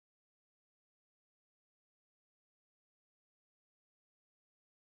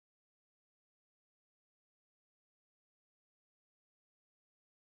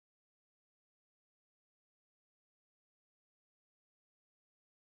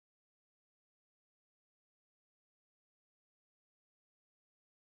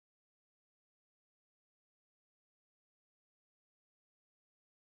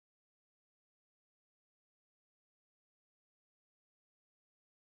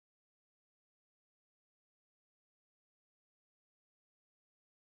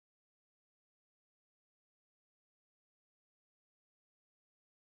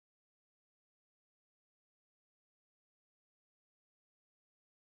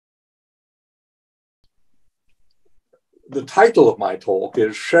the title of my talk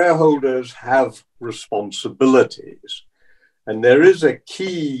is Shareholders Have Responsibilities. And there is a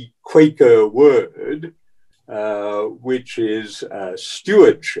key Quaker word, which is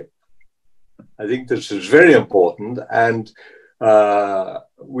stewardship. I think this is very important, and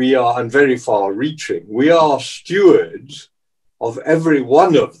and very far reaching. We are stewards of every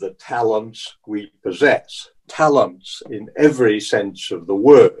one of the talents we possess, talents in every sense of the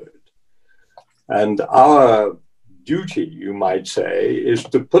word. And our duty, you might say, is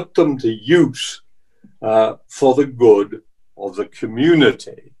to put them to use for the good of the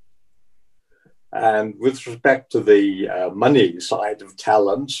community. And with respect to the money side of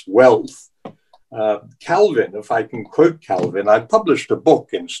talents, wealth, Calvin, if I can quote Calvin, I published a book,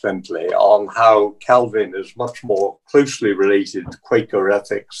 incidentally, on how Calvin is much more closely related to Quaker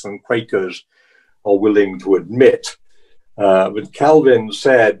ethics than Quakers are willing to admit. But Calvin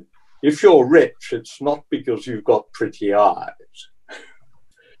said, if you're rich, it's not because you've got pretty eyes.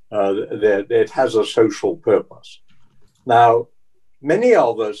 It has a social purpose. Now, many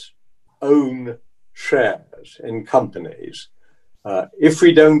of us own shares in companies. If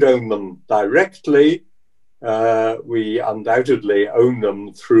we don't own them directly, we undoubtedly own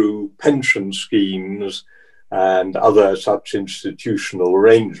them through pension schemes and other such institutional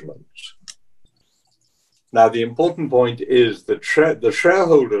arrangements. Now, the important point is that the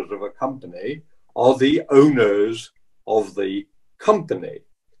shareholders of a company are the owners of the company,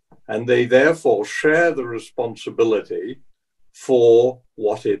 and they therefore share the responsibility for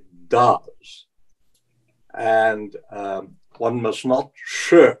what it does. And one must not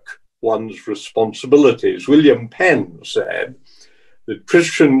shirk one's responsibilities. William Penn said that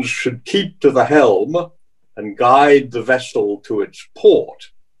Christians should keep to the helm and guide the vessel to its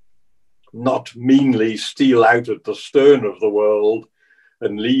port, not meanly steal out at the stern of the world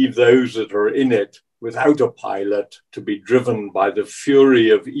and leave those that are in it without a pilot to be driven by the fury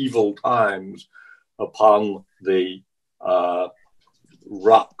of evil times upon the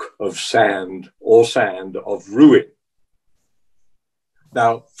rock of sand or sand of ruin.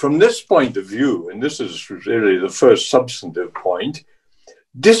 Now, from this point of view, and this is really the first substantive point,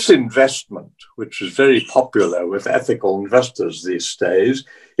 disinvestment, which is very popular with ethical investors these days,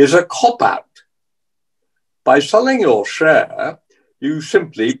 is a cop-out. By selling your share, you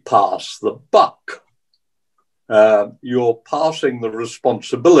simply pass the buck. You're passing the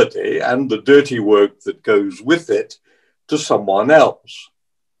responsibility and the dirty work that goes with it to someone else.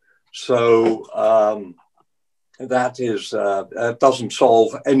 So that doesn't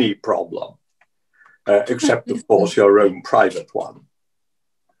solve any problem, except, of course, your own private one.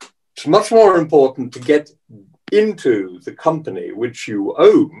 It's much more important to get into the company which you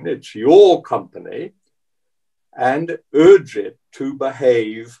own, it's your company, and urge it to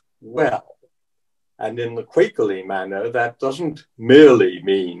behave well. And in the Quakerly manner, that doesn't merely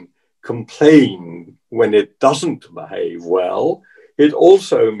mean complain when it doesn't behave well. It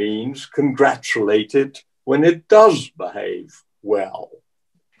also means congratulate it when it does behave well.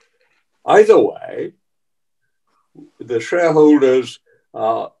 Either way, the shareholders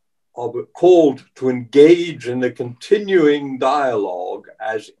are called to engage in a continuing dialogue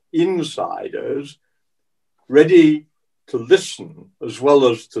as insiders, ready to listen as well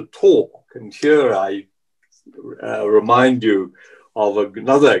as to talk. And here I remind you of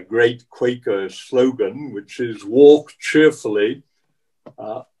another great Quaker slogan, which is walk cheerfully,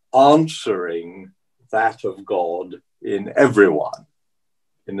 answering that of God in everyone.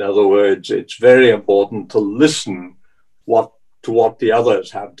 In other words, it's very important to listen to what the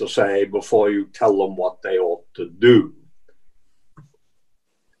others have to say before you tell them what they ought to do.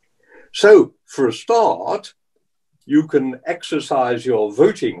 So, for a start, you can exercise your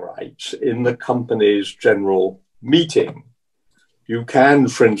voting rights in the company's general meeting. You can,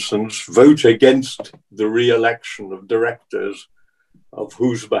 for instance, vote against the re-election of directors of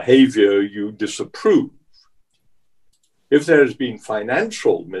whose behavior you disapprove. If there has been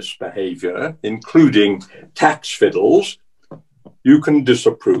financial misbehavior, including tax fiddles, you can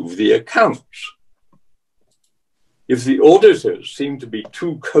disapprove the accounts. If the auditors seem to be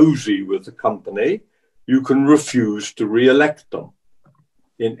too cozy with the company, you can refuse to re-elect them.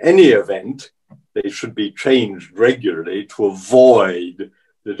 In any event, they should be changed regularly to avoid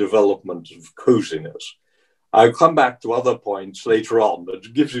the development of coziness. I'll come back to other points later on, but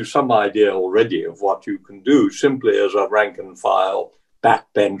it gives you some idea already of what you can do simply as a rank and file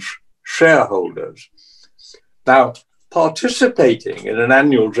backbench shareholders. Now, participating in an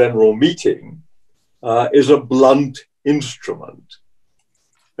annual general meeting is a blunt instrument.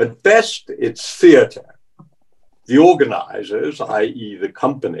 At best, it's theatre. The organizers, i.e. the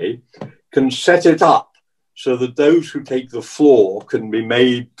company, can set it up so that those who take the floor can be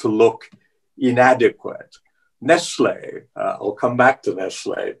made to look inadequate. Nestle, I'll come back to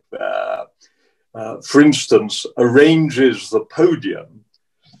Nestle, for instance, arranges the podium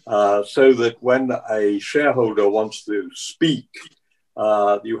so that when a shareholder wants to speak,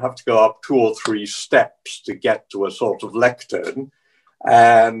 you have to go up 2 or 3 steps to get to a sort of lectern.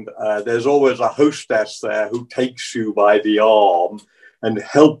 And there's always a hostess there who takes you by the arm and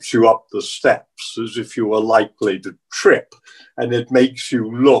helps you up the steps as if you were likely to trip. And it makes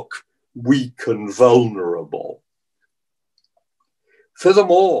you look weak and vulnerable.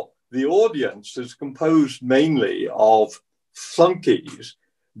 Furthermore, the audience is composed mainly of flunkies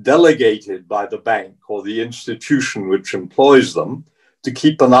delegated by the bank or the institution which employs them to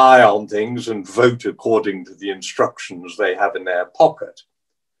keep an eye on things and vote according to the instructions they have in their pocket.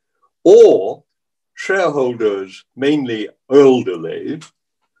 Or shareholders, mainly elderly,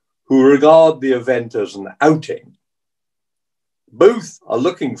 who regard the event as an outing. Both are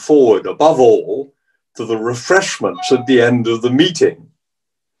looking forward, above all, to the refreshments at the end of the meeting.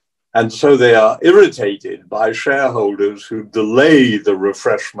 And so they are irritated by shareholders who delay the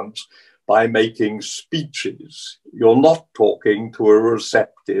refreshments by making speeches. You're not talking to a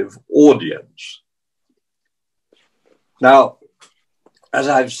receptive audience. Now, as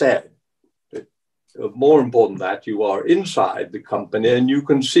I've said, more important that you are inside the company and you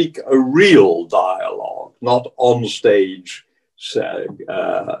can seek a real dialogue, not on-stage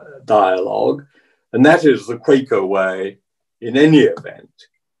dialogue. And that is the Quaker way in any event.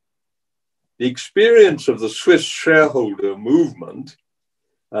 The experience of the Swiss shareholder movement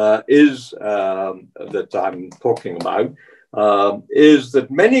that I'm talking about is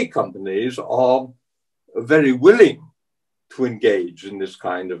that many companies are very willing to engage in this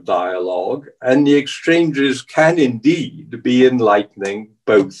kind of dialogue, and the exchanges can indeed be enlightening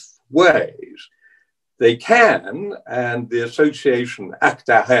both ways. They can, and the association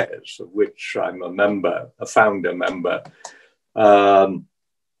Actares, of which I'm a member, a founder member, has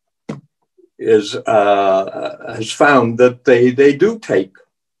found that they do take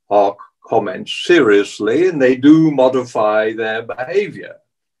our comments seriously and they do modify their behavior.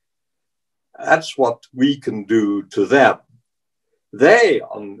 That's what we can do to them.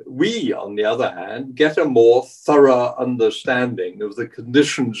 We, on the other hand, get a more thorough understanding of the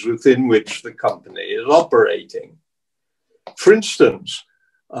conditions within which the company is operating. For instance,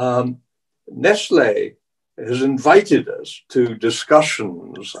 Nestle has invited us to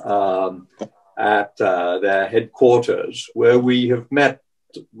discussions at their headquarters where we have met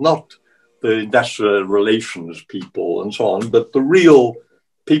not the industrial relations people and so on, but the real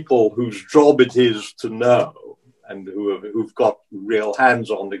people whose job it is to know and who've got real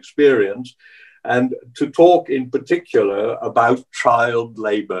hands-on experience, and to talk in particular about child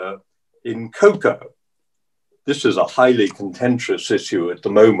labor in cocoa. This is a highly contentious issue at the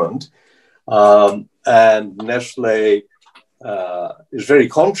moment, and Nestle is very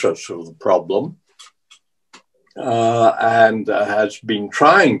conscious of the problem and has been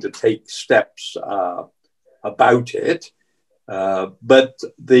trying to take steps about it. But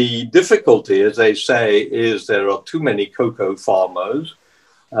the difficulty, as they say, is there are too many cocoa farmers.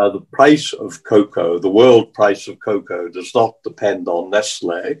 The price of cocoa, the world price of cocoa, does not depend on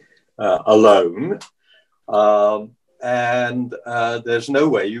Nestle alone. And there's no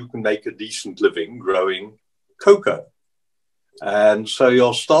way you can make a decent living growing cocoa. And so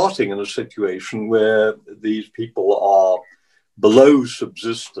you're starting in a situation where these people are below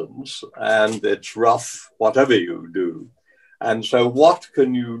subsistence and it's rough, whatever you do. And so what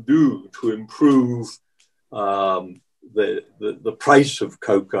can you do to improve the price of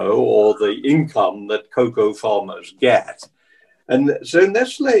cocoa or the income that cocoa farmers get? And so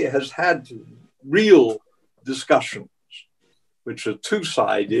Nestle has had real discussions, which are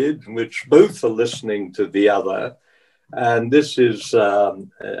two-sided, which both are listening to the other. And this is,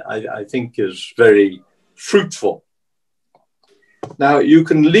 I think, is very fruitful. Now, you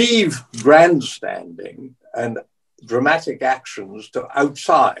can leave grandstanding and dramatic actions to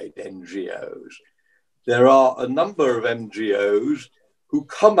outside NGOs. There are a number of NGOs who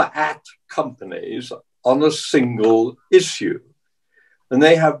come at companies on a single issue, and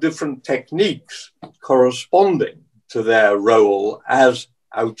they have different techniques corresponding to their role as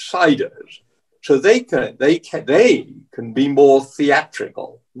outsiders. So they can be more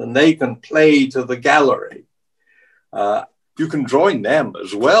theatrical and they can play to the gallery. You can join them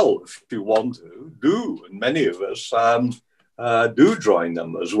as well if you want to, and many of us do join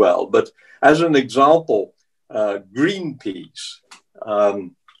them as well. But as an example, Greenpeace,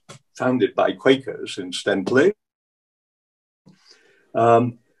 founded by Quakers incidentally,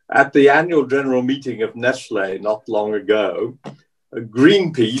 at the annual general meeting of Nestle not long ago,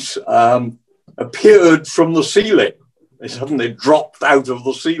 Greenpeace appeared from the ceiling. They suddenly dropped out of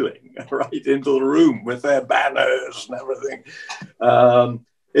the ceiling right into the room with their banners and everything.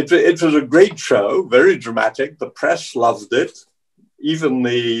 It was a great show, very dramatic. The press loved it. Even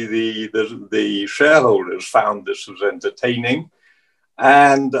the shareholders found this was entertaining.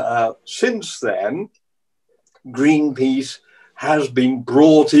 And since then, Greenpeace has been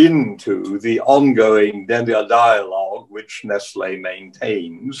brought into the ongoing dialogue which Nestle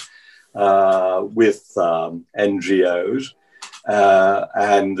maintains with NGOs.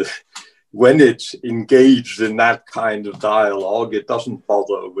 And when it's engaged in that kind of dialogue, it doesn't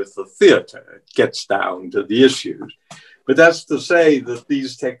bother with the theater. It gets down to the issues. But that's to say that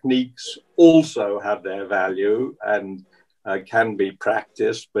these techniques also have their value and can be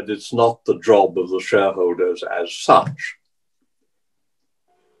practiced, but it's not the job of the shareholders as such.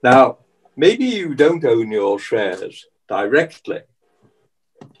 Now, maybe you don't own your shares directly,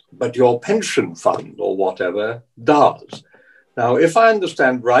 but your pension fund or whatever does. Now, if I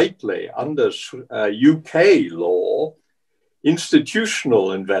understand rightly, under UK law,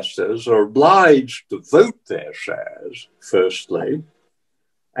 institutional investors are obliged to vote their shares, firstly,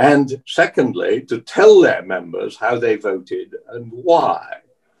 and secondly, to tell their members how they voted and why.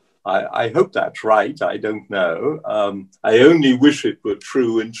 I hope that's right. I don't know. I only wish it were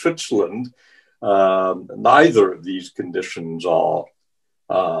true in Switzerland. Neither of these conditions are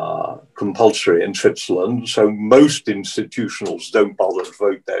compulsory in Switzerland. So most institutionals don't bother to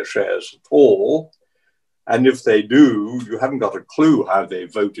vote their shares at all. And if they do, you haven't got a clue how they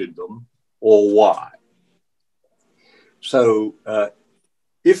voted them or why. So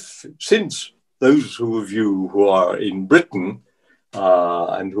since those of you who are in Britain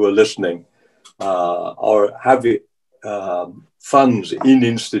and who are listening are having funds in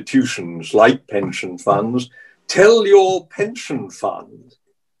institutions like pension funds, tell your pension fund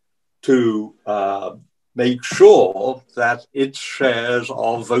to make sure that its shares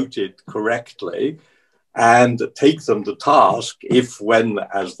are voted correctly and take them to task if, when,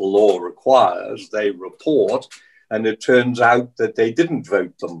 as the law requires, they report and it turns out that they didn't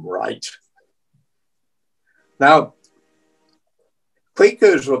vote them right. Now,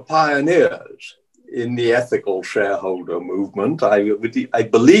 Quakers were pioneers in the ethical shareholder movement. I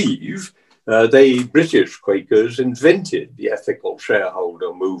believe they British Quakers invented the ethical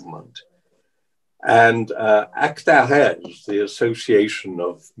shareholder movement. And ACTA-HES, the Association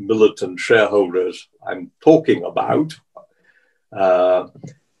of Militant Shareholders I'm talking about,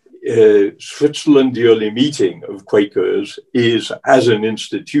 Switzerland yearly meeting of Quakers is, as an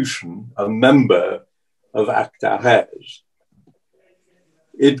institution, a member of ACTA-HES.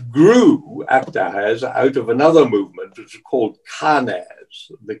 It grew, ACTA-HES, out of another movement which is called Carn,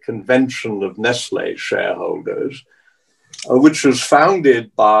 the Convention of Nestle Shareholders, which was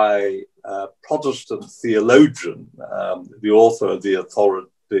founded by a Protestant theologian, the author of the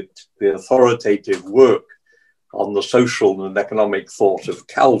authoritative work on the social and economic thought of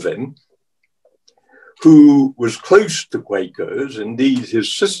Calvin, who was close to Quakers. Indeed,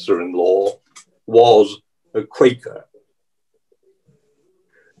 his sister-in-law was a Quaker.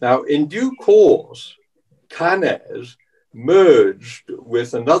 Now, in due course, Carnes merged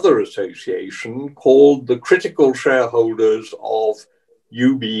with another association called the Critical Shareholders of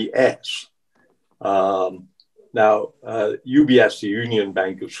UBS. UBS, the Union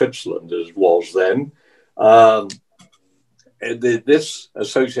Bank of Switzerland, as was then. This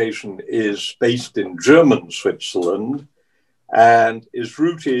association is based in German Switzerland and is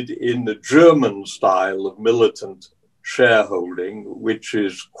rooted in the German style of militant shareholding, which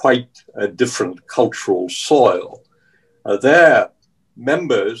is quite a different cultural soil. Their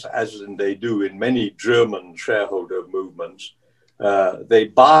members, as they do in many German shareholder movements, they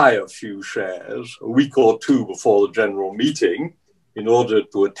buy a few shares a week or two before the general meeting in order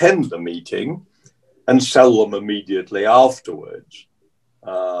to attend the meeting and sell them immediately afterwards.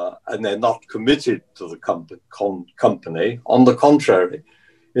 And they're not committed to the company. On the contrary,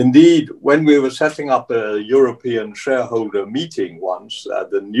 indeed, when we were setting up a European shareholder meeting once,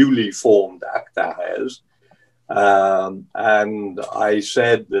 the newly formed ACTA-HES, and I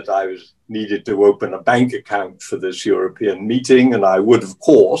said that I needed to open a bank account for this European meeting, and I would, of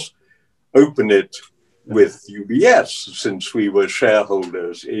course, open it with UBS, since we were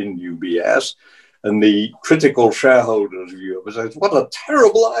shareholders in UBS. And the critical shareholders of UBS said, "What a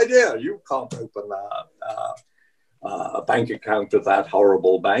terrible idea. You can't open a bank account at that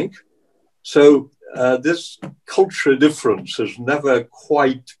horrible bank." So this culture difference has never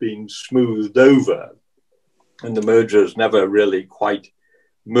quite been smoothed over, and the merger has never really quite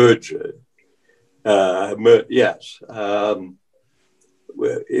merger. Yes.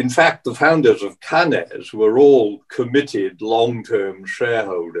 In fact, the founders of Cannes were all committed long-term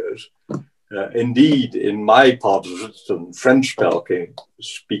shareholders. Indeed, in my part of Switzerland,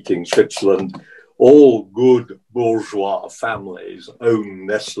 French-speaking Switzerland, all good bourgeois families own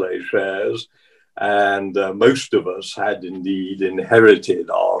Nestlé shares, and most of us had indeed inherited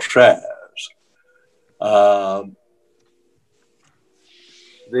our shares.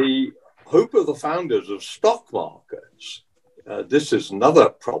 The hope of the founders of stock markets, this is another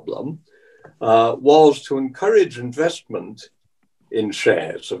problem, was to encourage investment in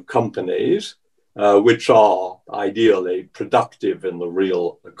shares of companies which are ideally productive in the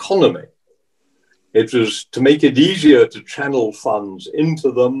real economy. It was to make it easier to channel funds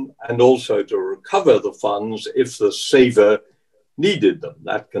into them and also to recover the funds if the saver needed them.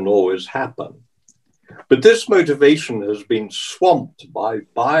 That can always happen. But this motivation has been swamped by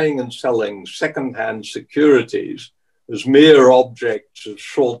buying and selling second-hand securities as mere objects of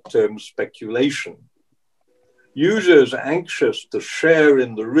short-term speculation. Users anxious to share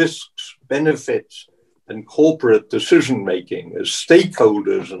in the risks, benefits, and corporate decision-making as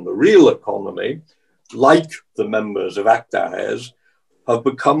stakeholders in the real economy, like the members of Actares, have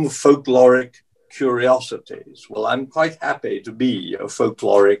become folkloric curiosities. Well, I'm quite happy to be a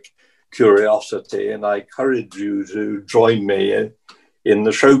folkloric curiosity, and I encourage you to join me in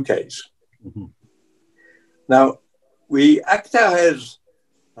the showcase. Mm-hmm. Now, Actares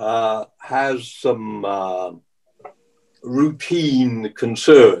has some routine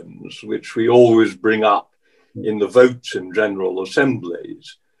concerns which we always bring up in the votes in general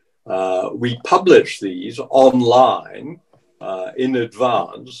assemblies. We publish these online in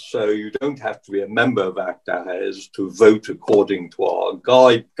advance, so you don't have to be a member of Actares to vote according to our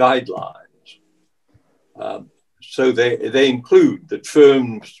guidelines. So they include that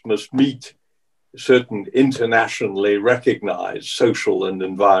firms must meet certain internationally recognized social and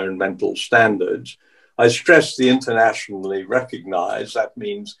environmental standards. I stress the internationally recognized. That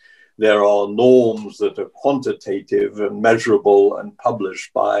means there are norms that are quantitative and measurable and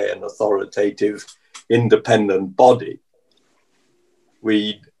published by an authoritative independent body.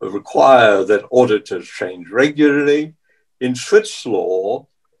 We require that auditors change regularly. In Swiss law,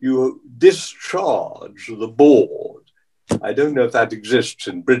 you discharge the board. I don't know if that exists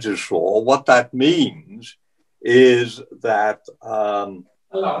in British law. What that means is that... Hello.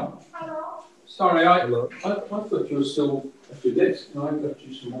 Hello. Sorry, I thought you were still at your desk, and I got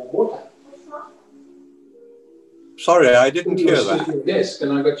you some more water. Sorry, I didn't hear that. You were at your desk,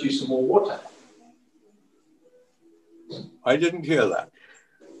 and I got you some more water. I didn't hear that.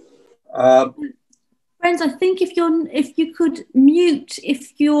 Friends, I think if you could mute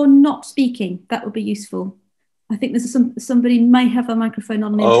if you're not speaking, that would be useful. I think there's somebody may have a microphone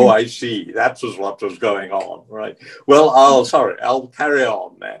on. Oh, I see. That was what was going on, right? Well, I'll carry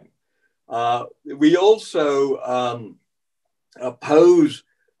on then. We also oppose,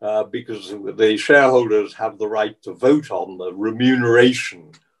 because the shareholders have the right to vote on the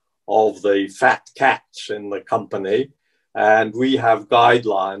remuneration of the fat cats in the company. And we have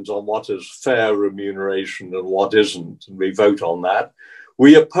guidelines on what is fair remuneration and what isn't, and we vote on that.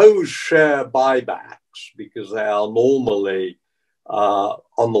 We oppose share buybacks because they are normally,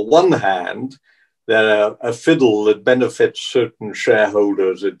 on the one hand, they're a fiddle that benefits certain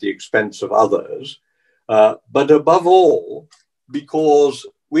shareholders at the expense of others. But above all, because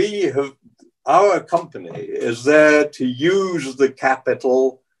our company is there to use the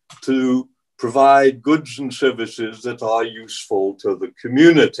capital to provide goods and services that are useful to the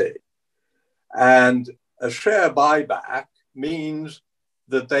community. And a share buyback means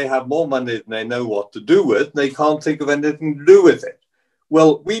that they have more money than they know what to do with, and they can't think of anything to do with it.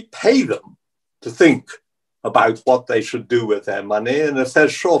 Well, we pay them to think about what they should do with their money, and if they're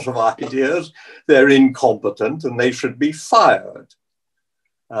short of ideas, they're incompetent and they should be fired.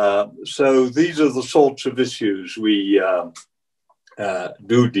 So these are the sorts of issues we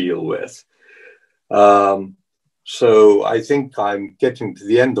do deal with. So I think I'm getting to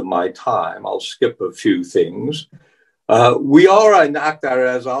the end of my time. I'll skip a few things. We are in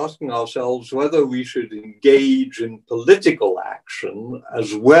Actares asking ourselves whether we should engage in political action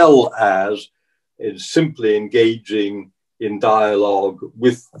as well as in simply engaging in dialogue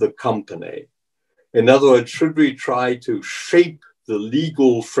with the company. In other words, should we try to shape the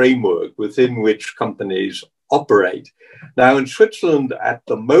legal framework within which companies operate? Now, in Switzerland at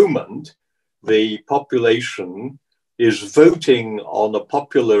the moment, the population is voting on a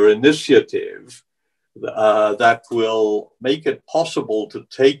popular initiative that will make it possible to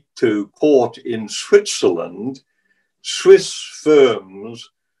take to court in Switzerland Swiss firms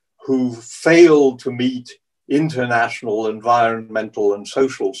who fail to meet international environmental and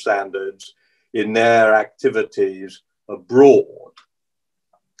social standards in their activities abroad.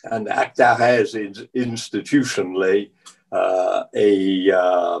 And ACTA has institutionally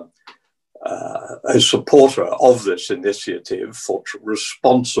a supporter of this initiative for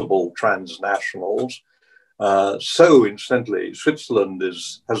responsible transnationals. So incidentally, Switzerland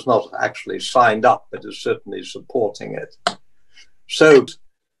has not actually signed up, but is certainly supporting it. So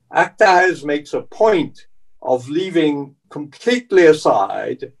ACTA makes a point of leaving completely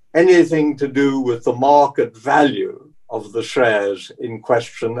aside anything to do with the market value of the shares in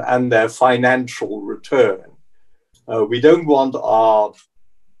question and their financial return. We don't want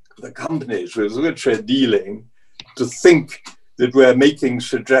the companies with which we're dealing to think that we're making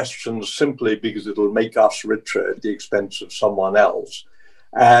suggestions simply because it'll make us richer at the expense of someone else.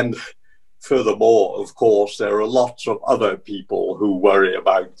 And furthermore, of course, there are lots of other people who worry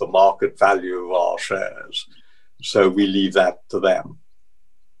about the market value of our shares. So we leave that to them.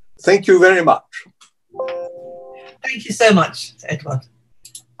 Thank you very much. Thank you so much, Edward.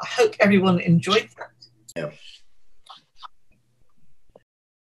 I hope everyone enjoyed that. Yeah.